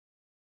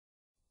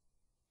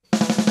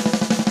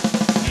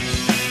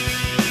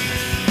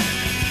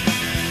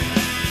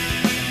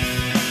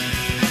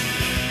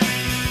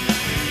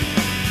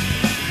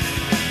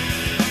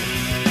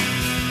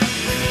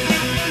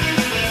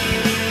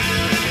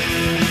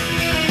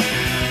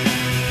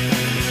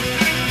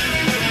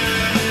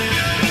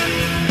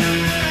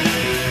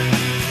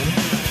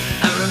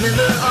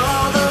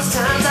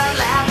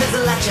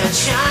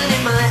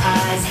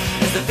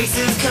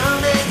faces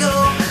come and go,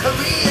 I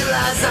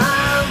realize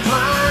I'm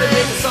blind. They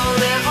make a song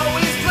that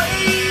always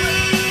plays,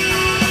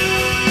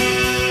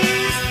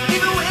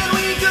 even when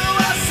we go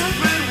our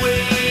separate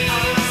ways.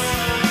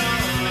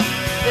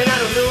 And I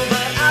don't know,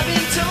 but I've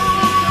been told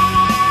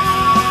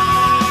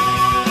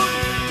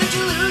that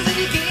you lose and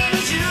you gain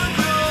as you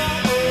grow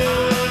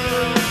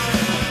old.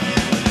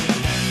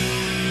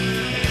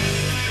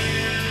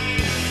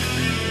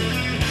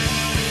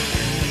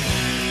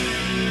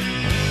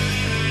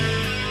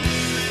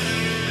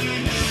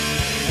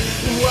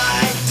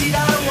 Why did I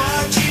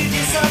watch you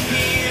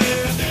disappear?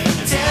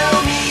 Tell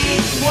me,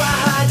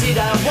 why did I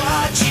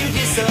watch you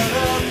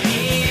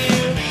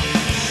disappear?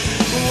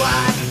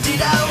 Why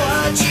did I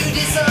watch you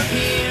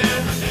disappear?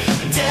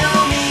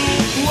 Tell me,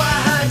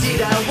 why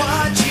did I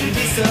watch you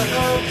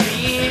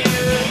disappear?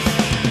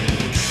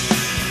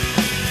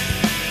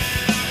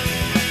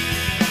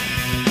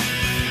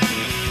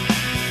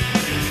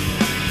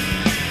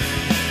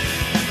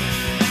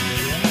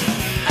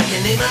 I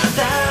can name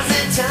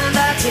 1,000 times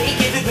I take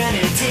it for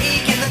granted,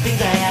 taking the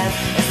things I have.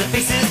 As the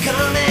faces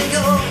come and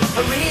go,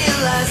 I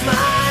realize my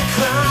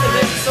crime. And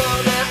every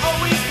song that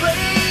always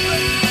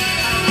plays,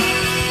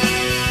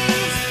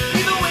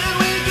 even when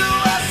we go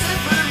our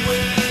separate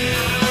ways.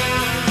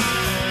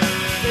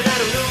 And I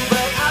don't know,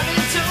 but I've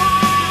been told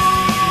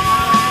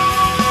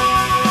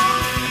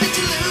that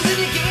you lose and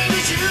you gain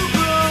as you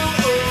grow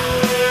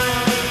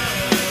old.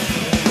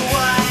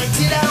 Why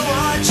did I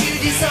watch you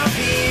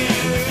disappear?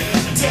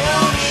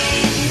 Tell me,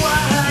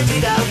 why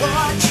did I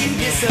watch you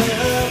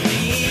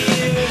disappear?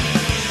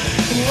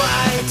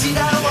 Why did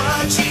I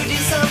watch you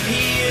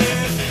disappear?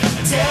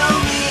 Tell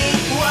me,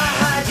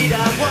 why did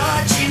I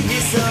watch you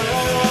disappear?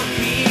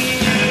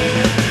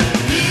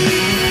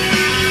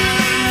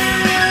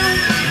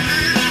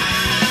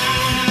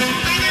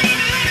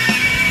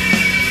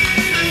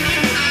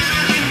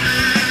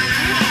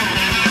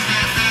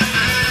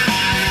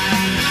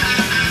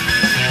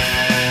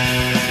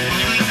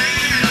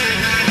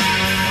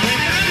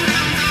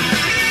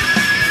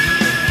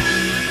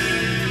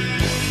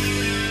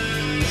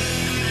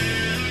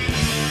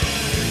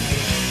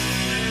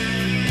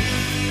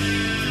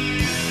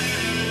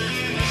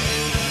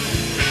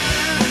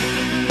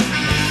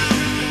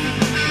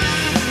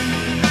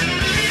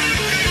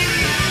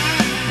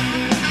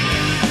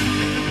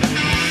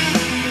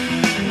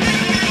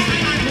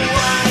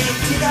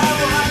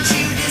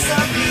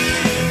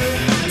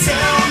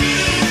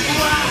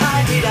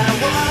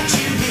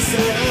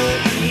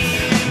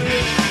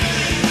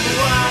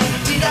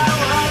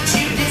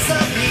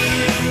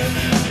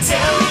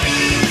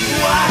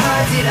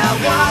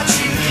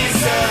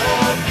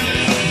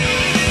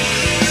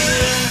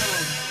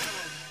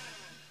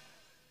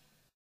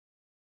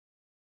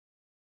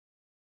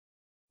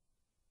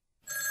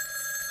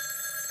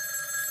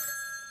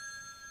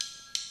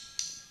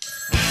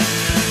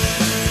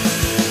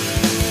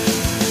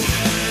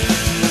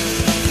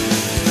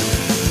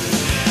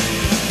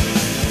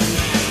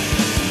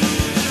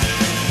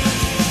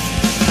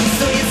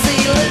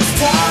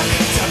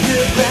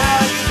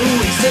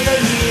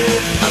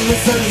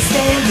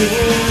 Misunderstanding.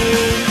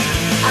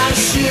 I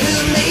should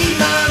have made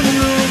my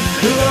move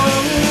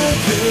long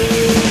ago,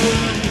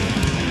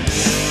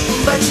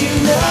 but you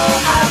know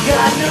I've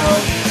got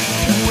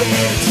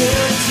nowhere to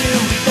turn to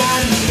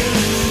without you.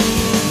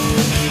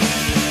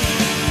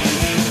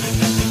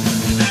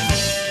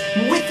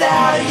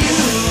 Without you.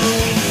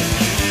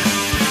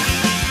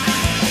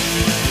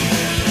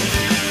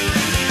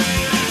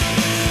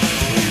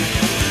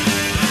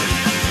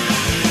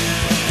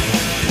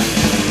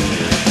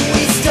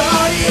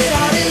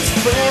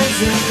 Friends,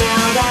 and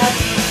now that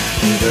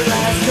evil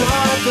has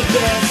got the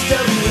best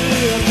of me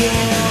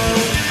again,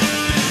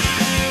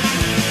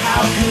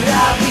 how could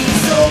I be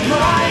so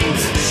blind?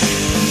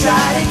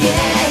 Try to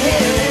get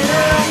in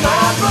and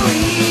not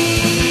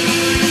believe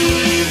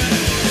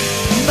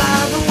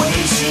by the way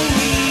she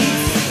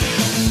reads.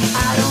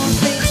 I don't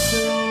think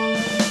so.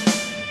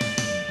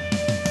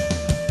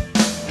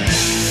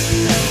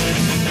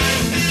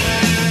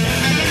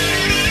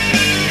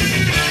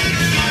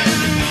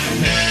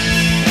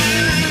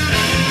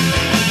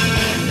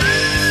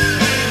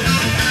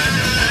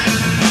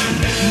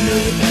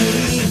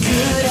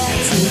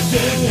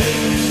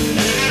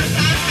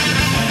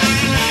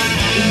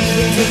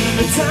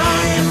 The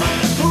time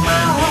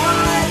my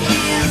heart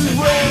is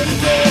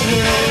breaking.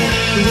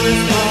 The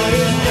worst part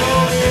is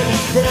knowing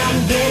that I'm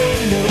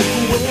getting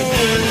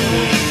nowhere.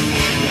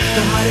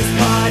 The hardest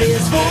part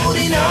is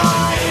holding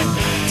on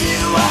to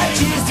what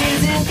just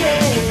isn't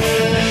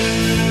there.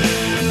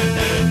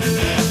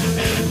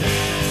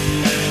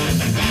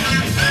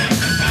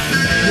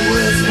 The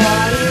worst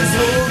part is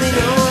holding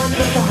on,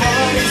 but the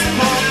hardest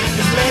part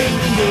is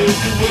letting go.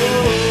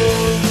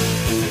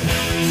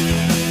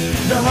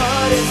 The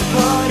hardest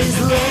part is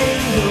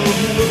letting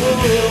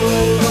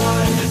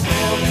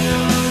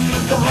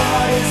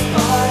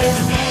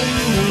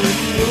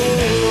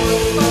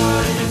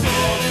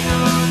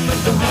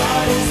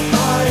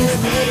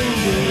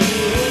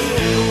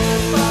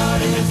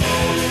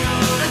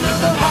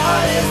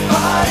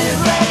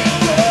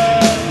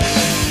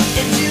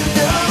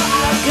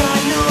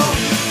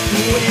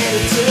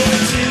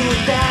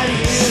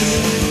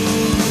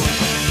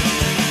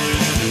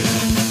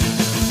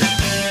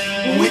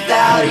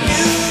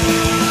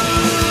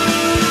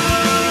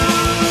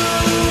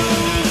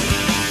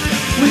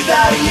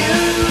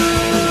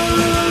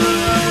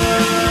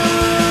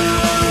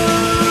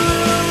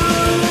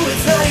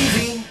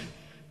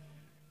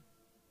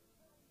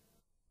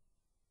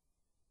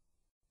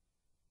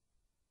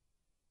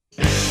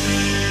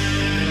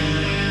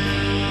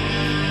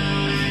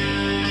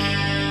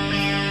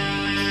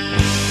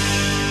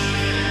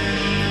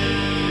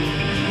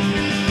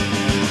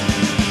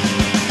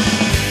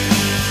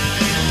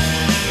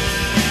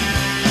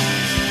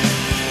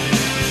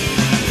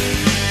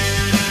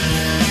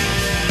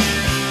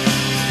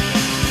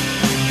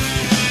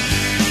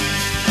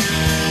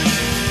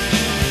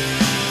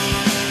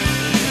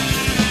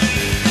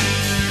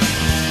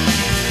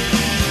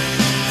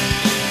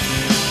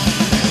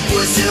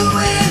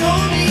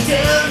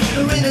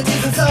the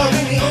distance all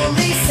bring the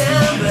only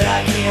sound, but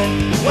I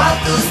can't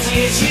wipe those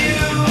tears you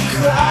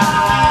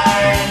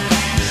cried.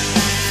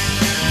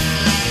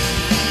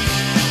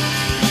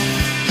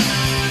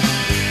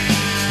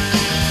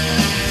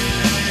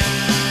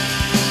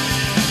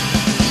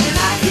 And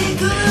I can't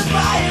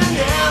goodbye you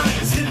now.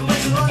 It's too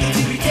much longer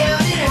to be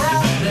down and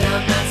out, but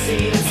I'm not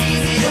saying it's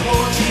easy to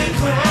hold your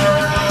ground.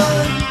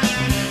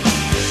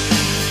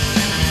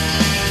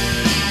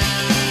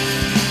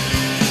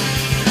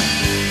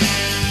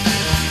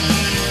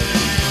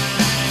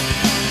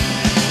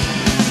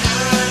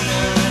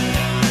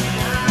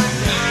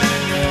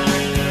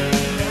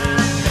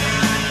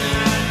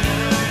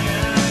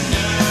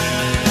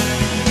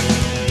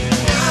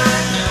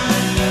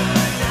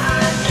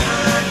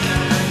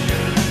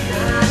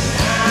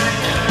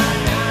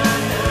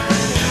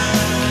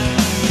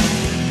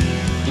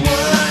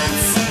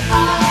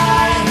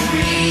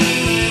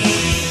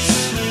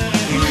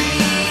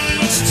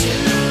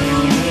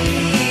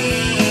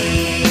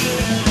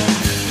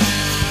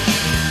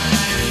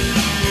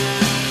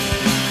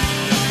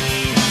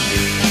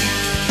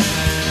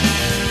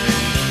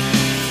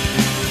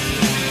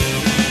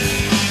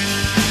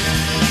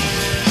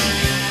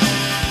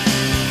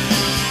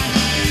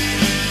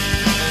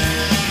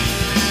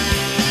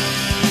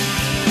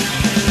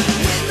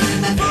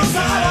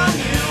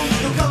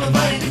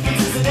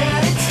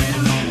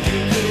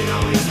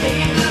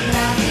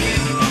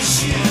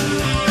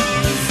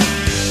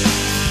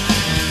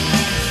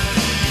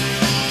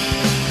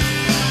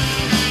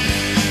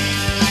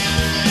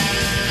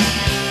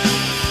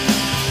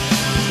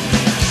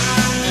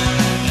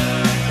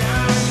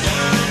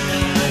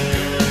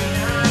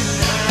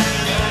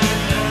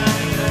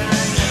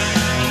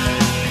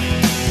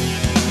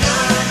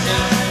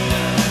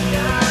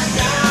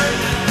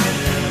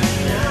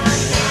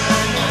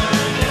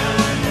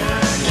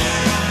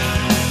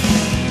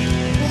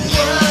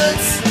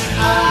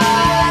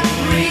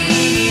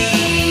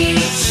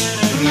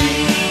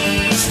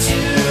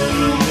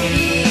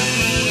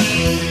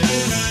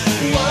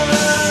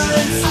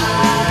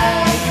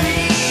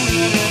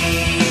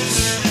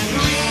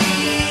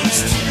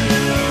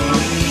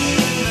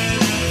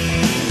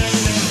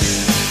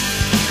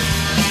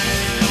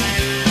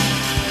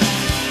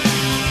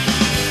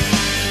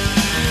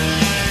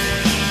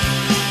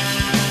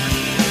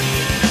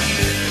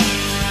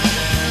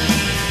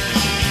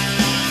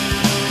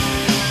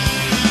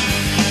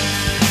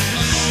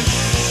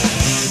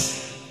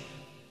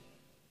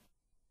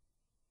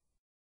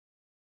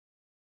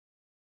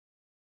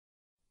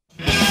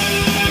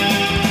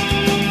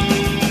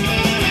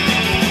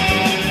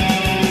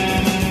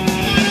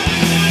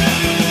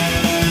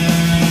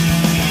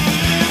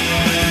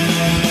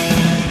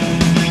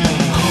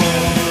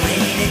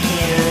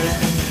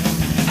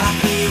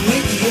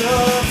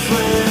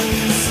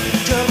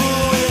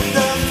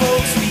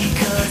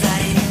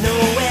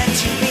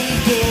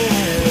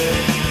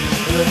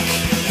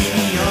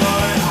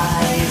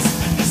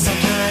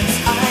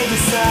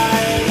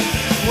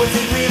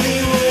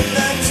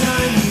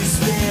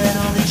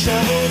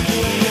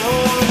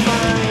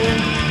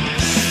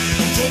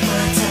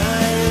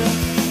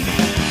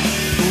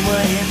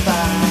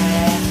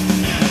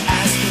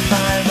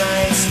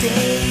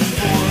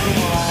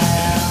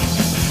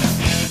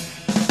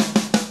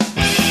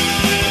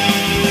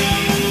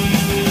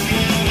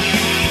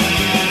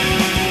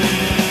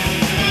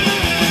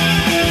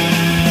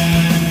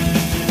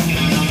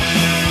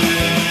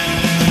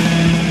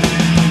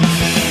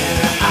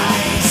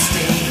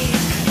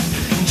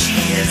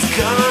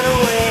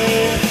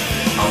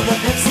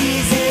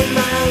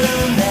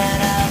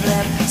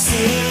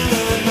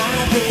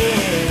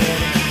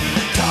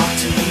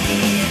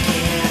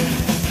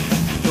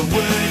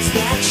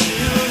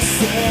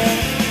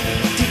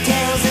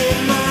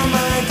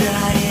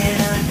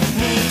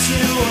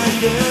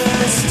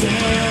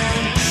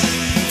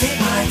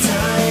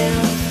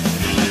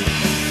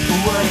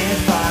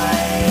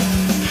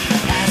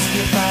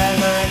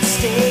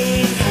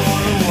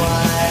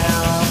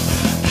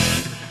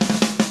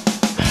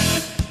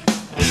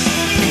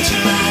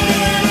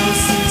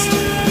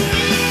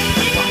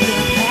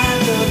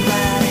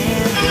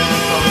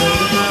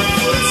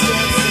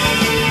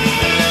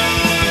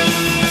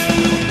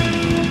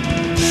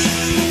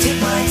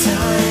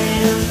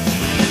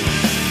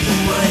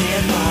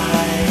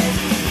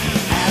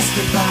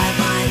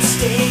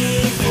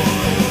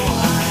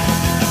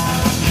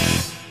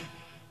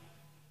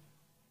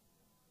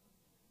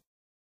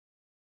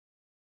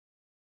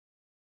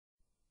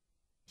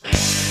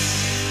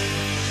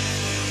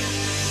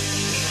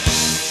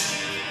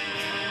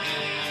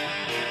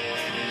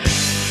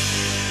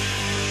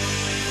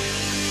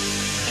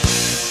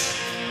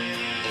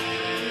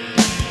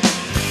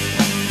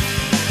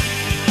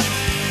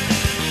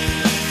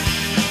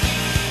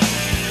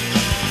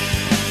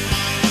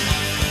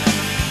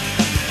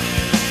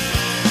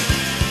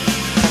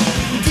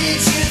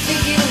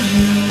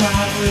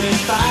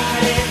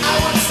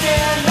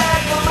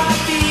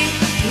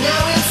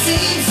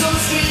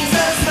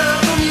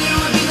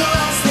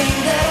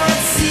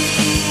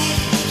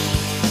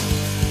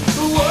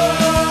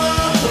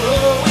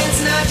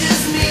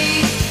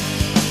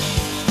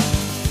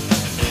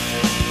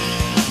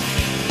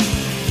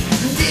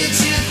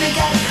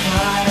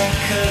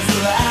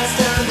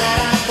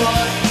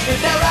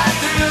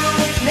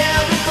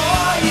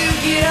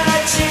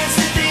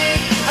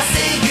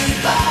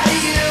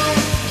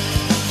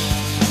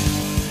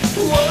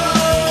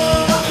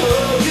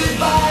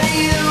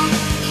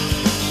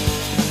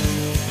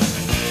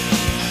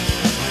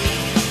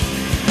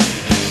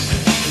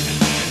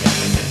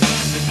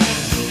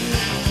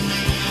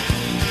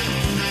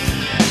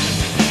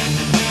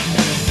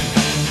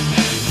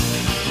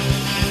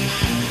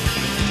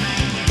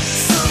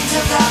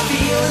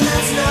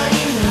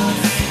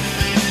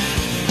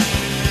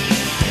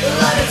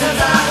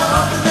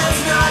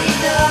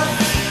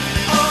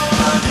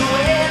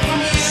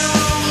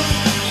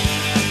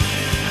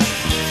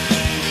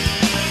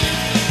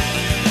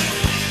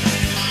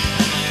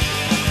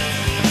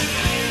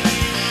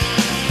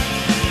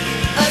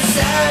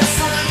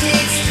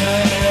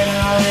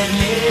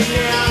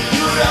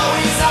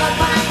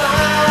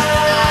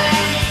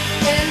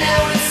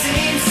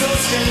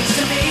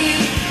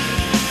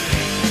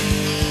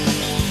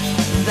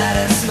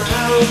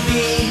 smile will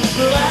be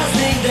the last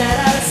thing that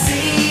I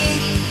see.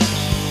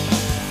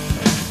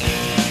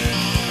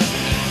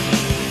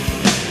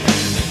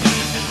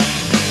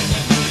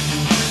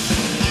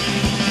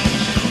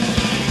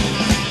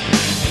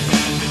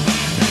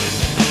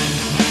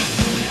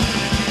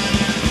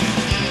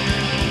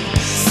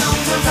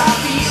 Sometimes I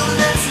feel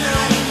that's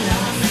not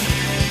enough.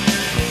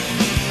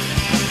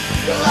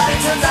 A lot of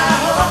times I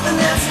hope and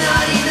that's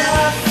not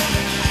enough.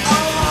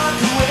 I'll walk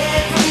away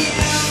from you.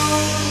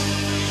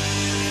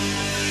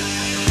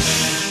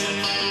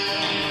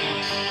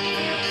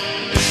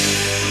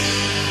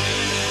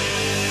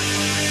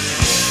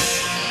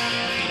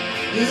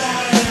 La,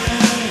 la, la.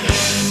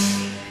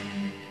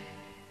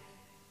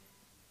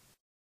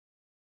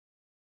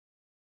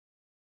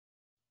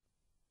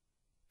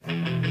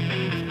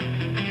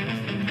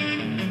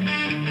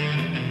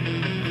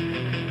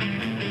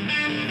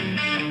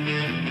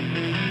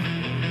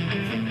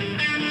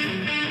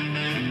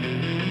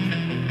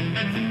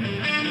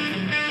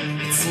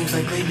 Seems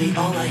like lately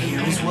all I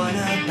hear is what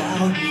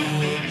about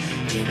me?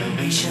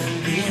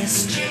 Generation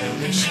this,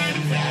 generation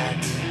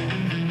that.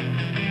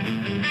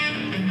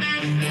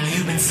 And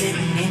you've been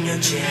sitting in your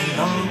chair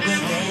longer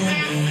than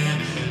me.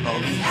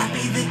 I'll be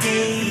happy the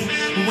day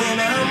when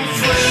I'm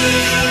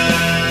free.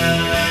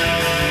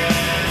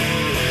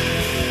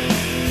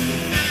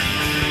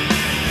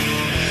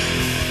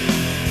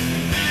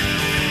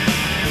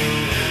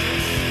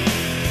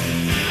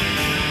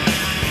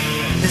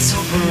 This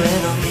whole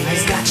parental thing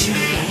has got you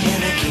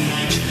in a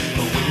cage.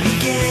 But when we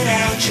get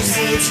out, you'll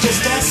see it's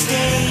just a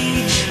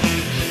stage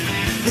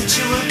that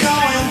you were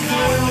going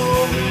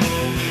through.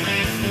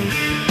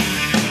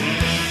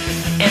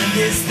 And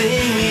this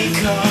thing we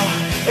call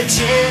a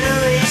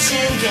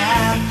generation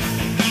gap.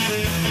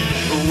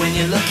 But when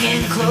you're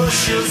looking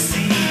close, you'll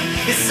see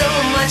it's so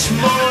much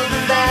more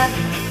than that.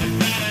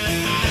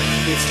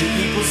 It's two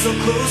people so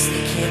close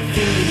they can't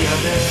feel the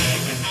other.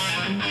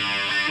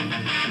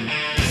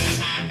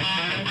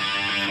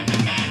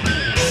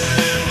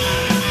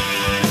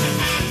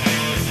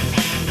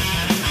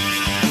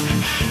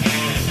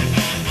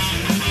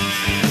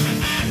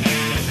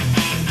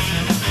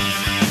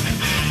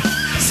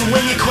 So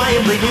when you're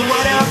crying, blaming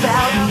what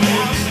about me,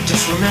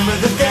 just remember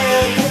that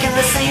they're thinking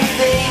the same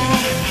thing.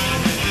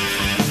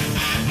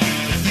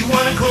 You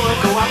wanna grow up,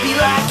 go out, be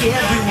like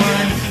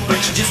everyone, but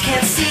you just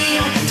can't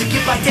seem to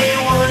get by day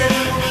one.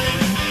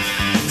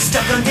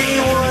 Stuck on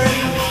day one.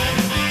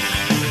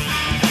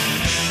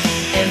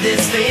 And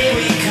this thing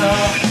we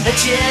call a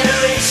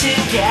generation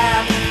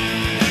gap.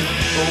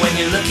 But when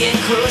you're looking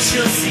close,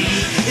 you'll see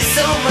it's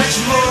so much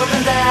more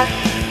than that.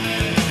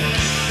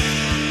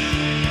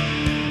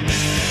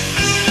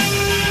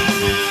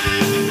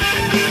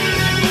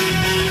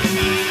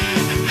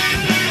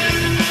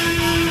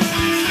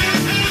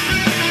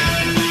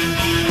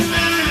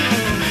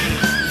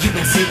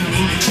 Sitting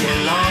in the chair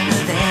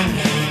longer than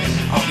me.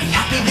 I'll be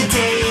happy the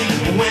day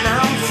when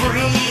I'm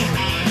free.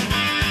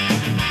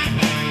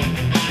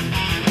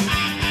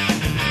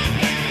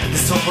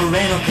 This whole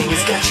parental thing has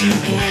got you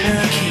in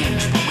a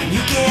cage. But when you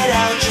get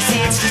out, you'll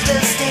see it's just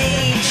a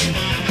stage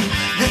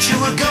that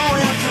you were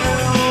going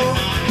through.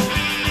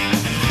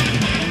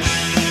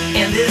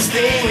 And this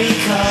thing we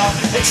call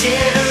a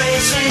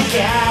generation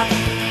gap.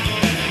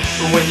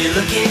 But when you're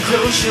looking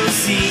close, you'll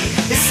see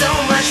it's so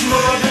much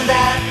more than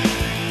that.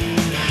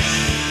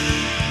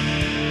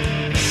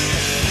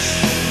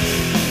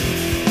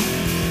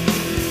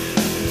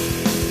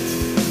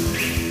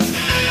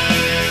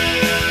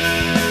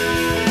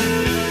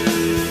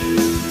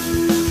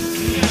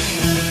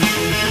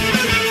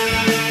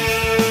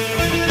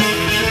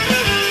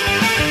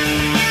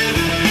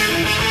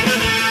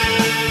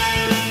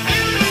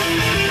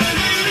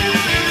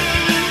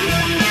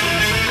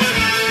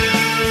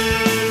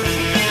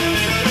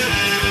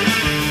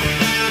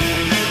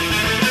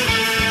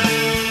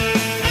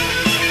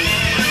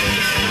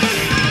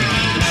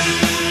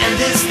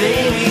 This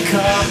thing we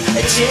call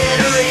a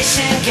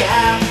generation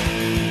gap.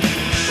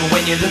 But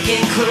when you're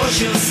looking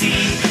close, you'll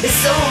see it's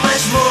so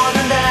much more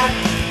than that.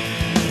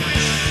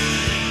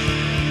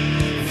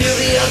 Feel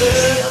the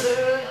other.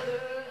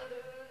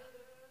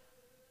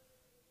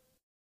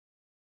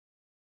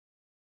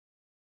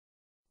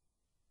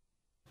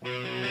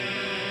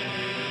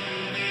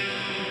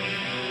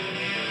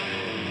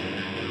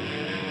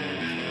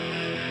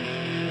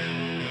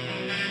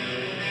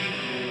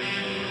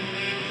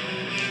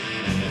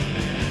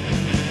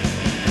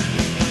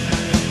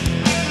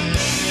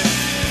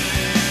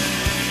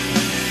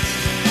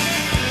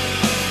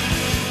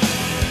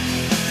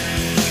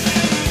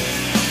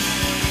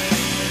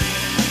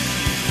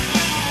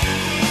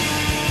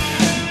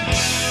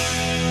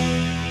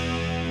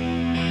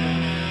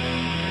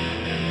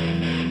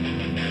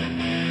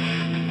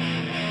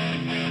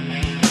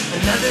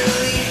 Another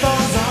leaf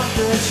falls off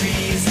the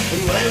trees,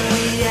 and what do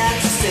we have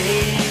to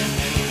say?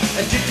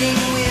 A drifting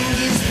wind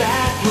gives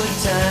back what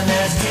time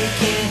has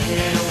taken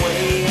it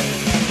away.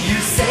 You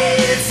say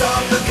it's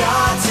all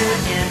forgotten,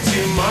 and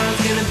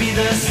tomorrow's gonna be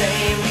the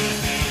same.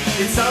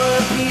 It's all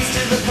a piece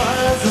to the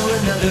puzzle,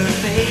 another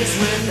face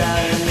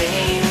without a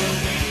name.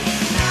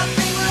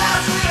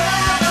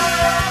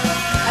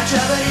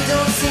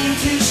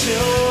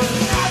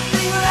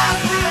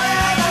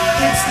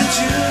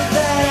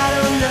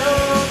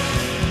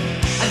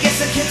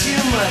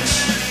 much,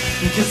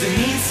 because it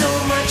means so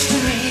much to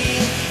me.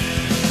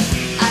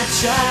 I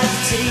tried to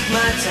take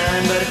my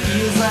time, but it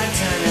feels like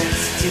time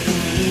has taken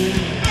me.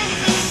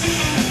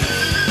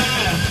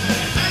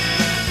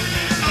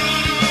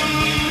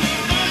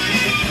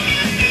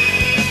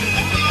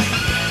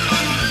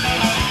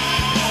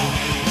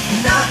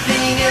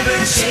 Nothing ever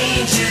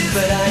changes,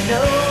 but I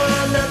know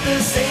I'm not the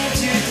same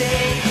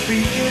today. For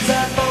years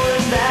I've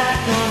fallen back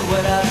on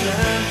what I've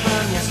learned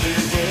from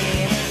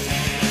yesterday.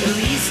 At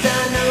least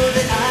I know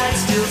that I'd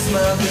still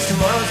smile, 'cause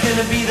tomorrow's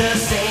gonna be the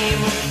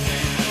same.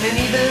 And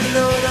even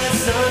though the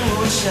sun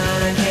won't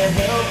shine, I can't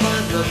help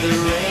but love the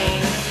rain.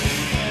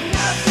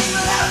 Nothing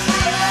will last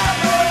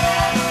forever.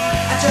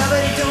 I try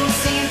but it don't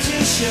seem to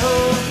show.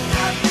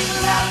 Nothing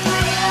will last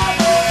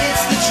forever.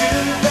 It's the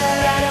truth that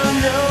I don't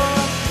know.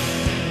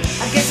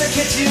 I guess I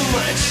care too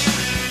much,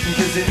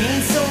 because it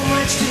means so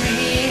much to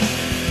me.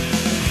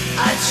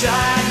 I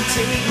try to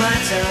take my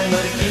time,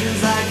 but it feels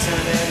like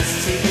time has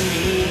taken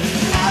me.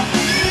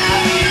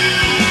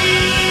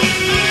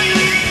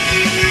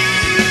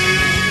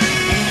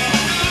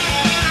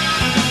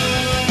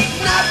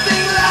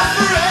 Nothing lasts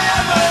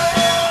forever.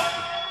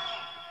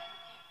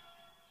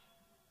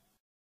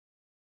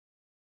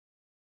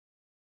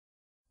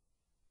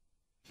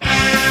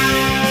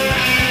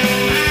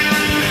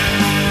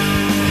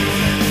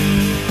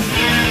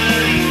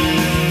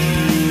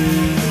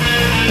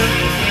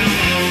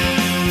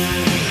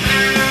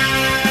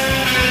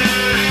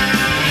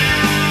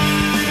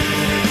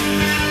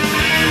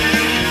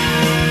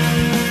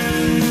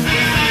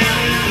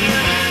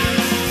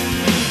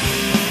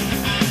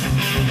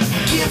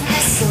 Give me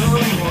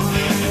someone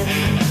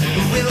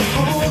who will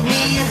hold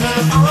me in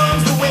her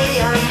arms the way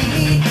I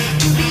need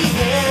to be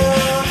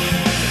held.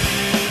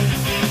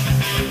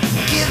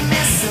 Give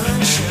me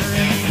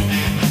sunshine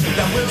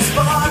that will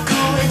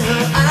sparkle in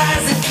her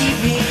eyes and keep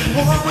me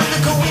warm when the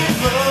cold wind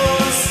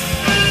blows.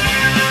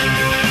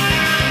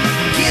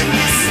 Give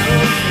me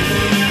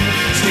something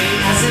straight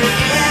as an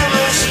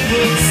arrow, she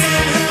will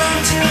send her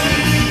love to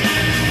me,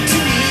 to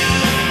me.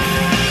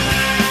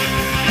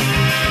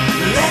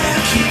 Let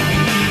her keep me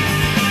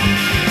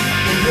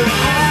in her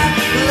heart,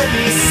 let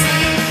me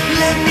sing,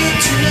 let me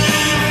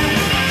dream.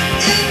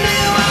 And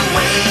now I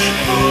wait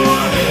for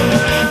her,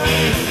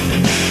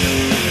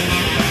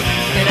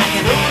 and I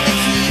can only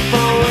keep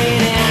on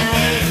waiting,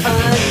 a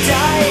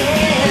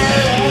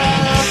dying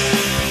love.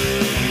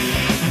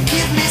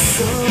 Give me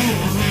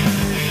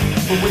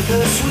someone with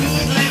her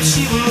sweet lips,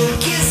 she will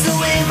kiss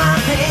away my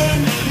pain,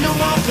 no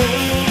more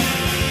pain.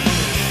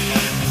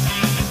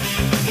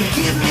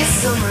 Give me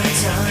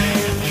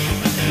summertime,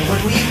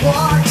 when we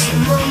walked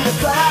among the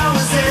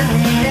flowers and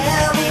we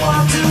never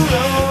walked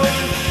alone.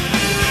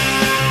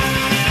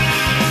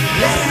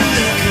 Let her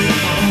look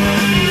upon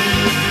me,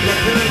 let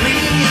her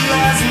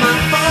realize my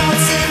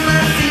faults and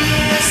my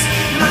fears,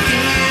 my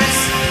fears.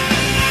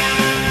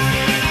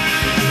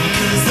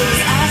 'Cause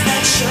those eyes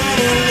that shine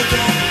and look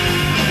at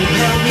will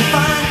help me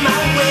find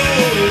my way.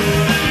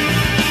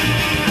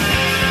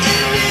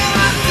 And now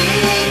I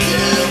think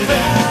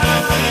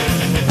about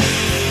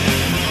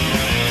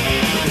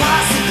the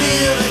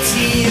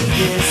possibility of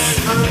this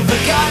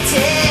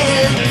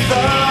unforgotten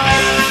thought.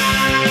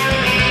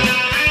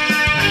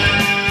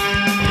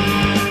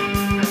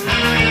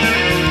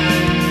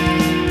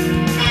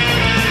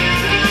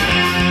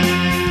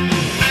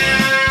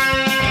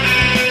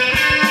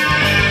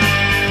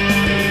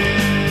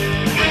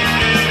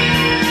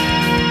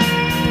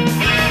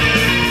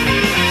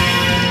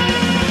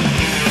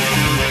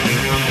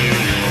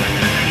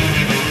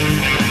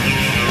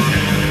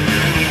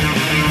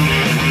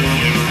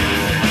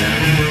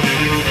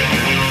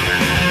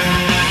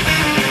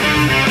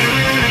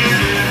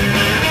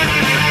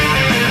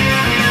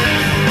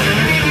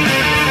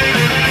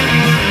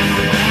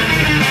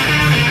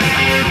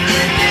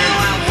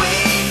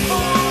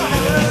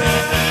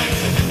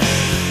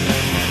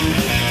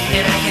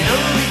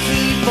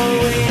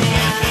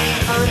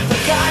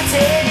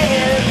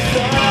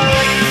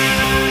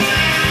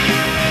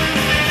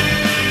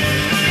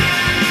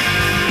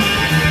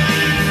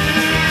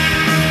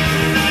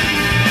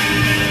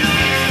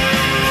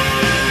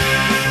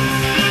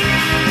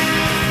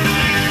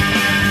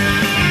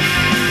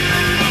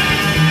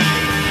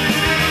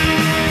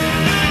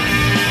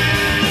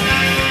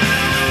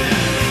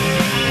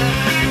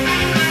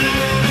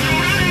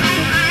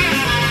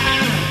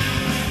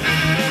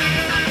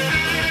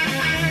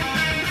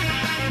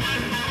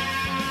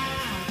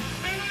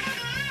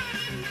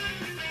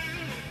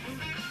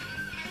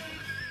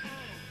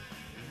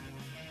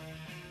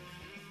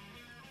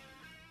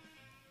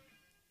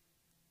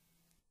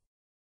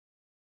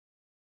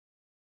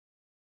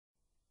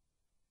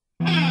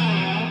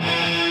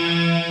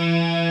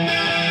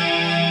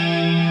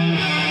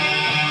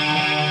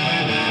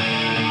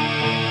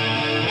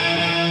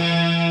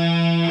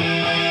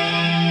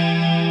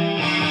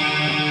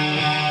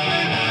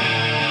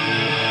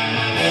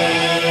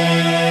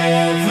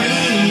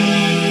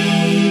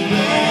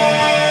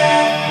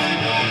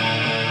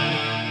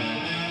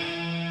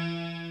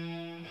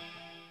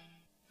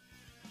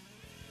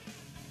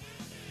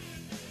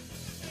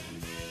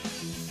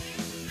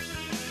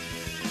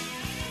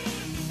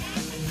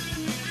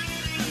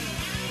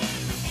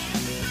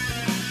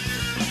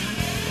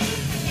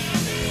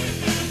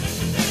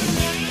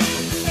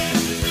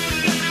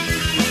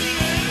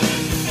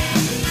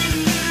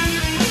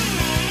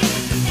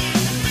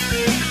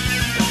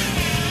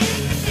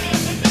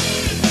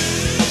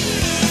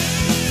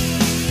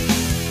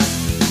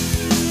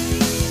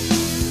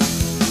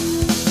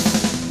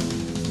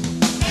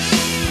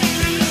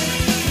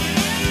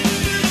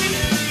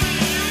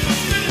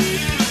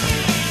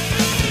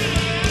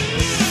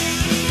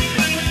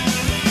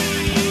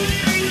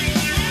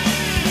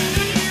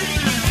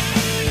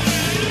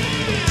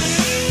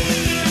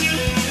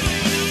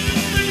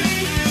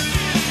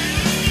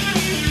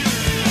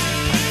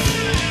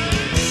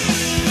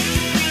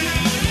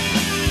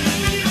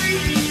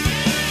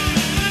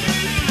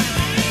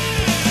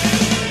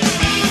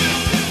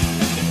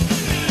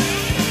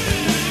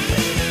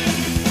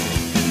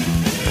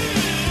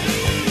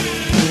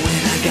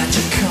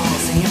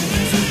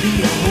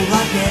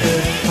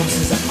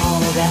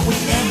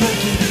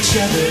 each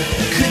other.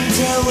 Couldn't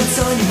tell what's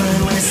on your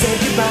mind when I said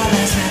goodbye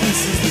last night.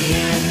 This is the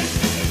end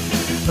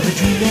of a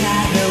dream that I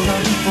held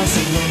on to for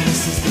so long.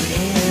 This is the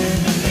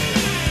end.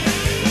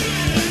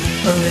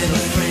 A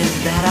little friend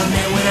that I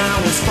met when I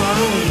was far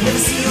away.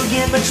 Never see you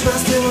again, but you're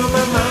still on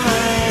my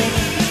mind.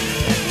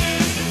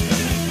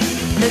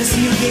 Never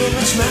see you again,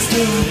 but you're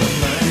still on my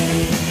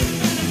mind.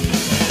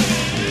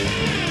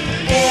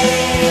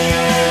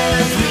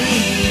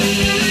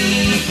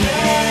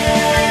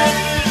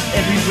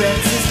 Every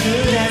breath's as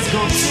good as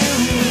gold to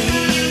me.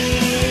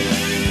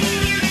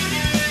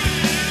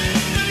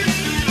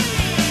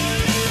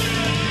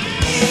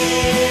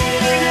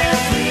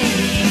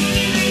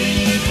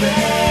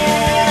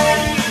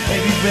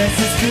 Every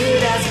breath's as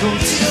good as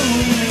gold to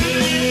me.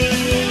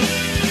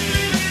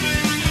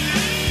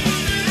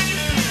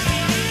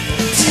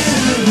 To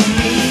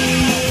me.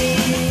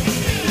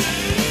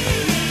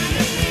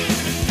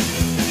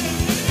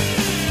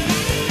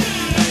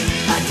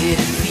 I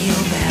didn't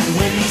feel bad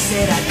when they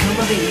said I'd come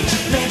of age.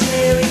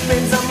 Imaginary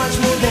friends are much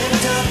more than a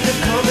topic of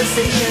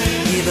conversation.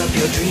 Give up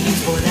your dreams,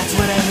 boy, that's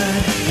what I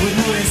heard.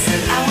 Wouldn't listen,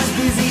 I was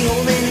busy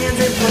holding